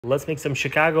Let's make some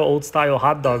Chicago old style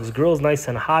hot dogs. Grills nice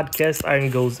and hot. Cast iron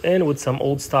goes in with some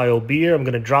old style beer. I'm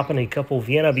gonna drop in a couple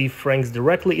Vienna beef franks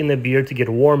directly in the beer to get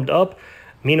warmed up.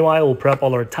 Meanwhile, we'll prep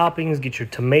all our toppings. Get your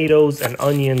tomatoes and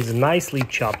onions nicely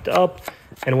chopped up.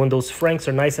 And when those franks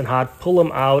are nice and hot, pull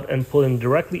them out and put them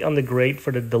directly on the grate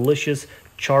for the delicious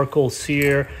charcoal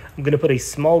sear. I'm gonna put a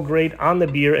small grate on the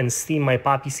beer and steam my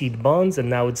poppy seed buns. And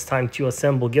now it's time to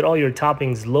assemble. Get all your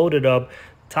toppings loaded up.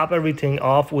 Top everything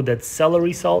off with that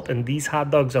celery salt, and these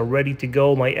hot dogs are ready to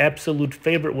go. My absolute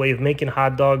favorite way of making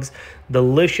hot dogs.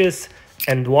 Delicious.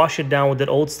 And wash it down with that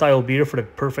old style beer for the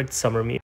perfect summer meal.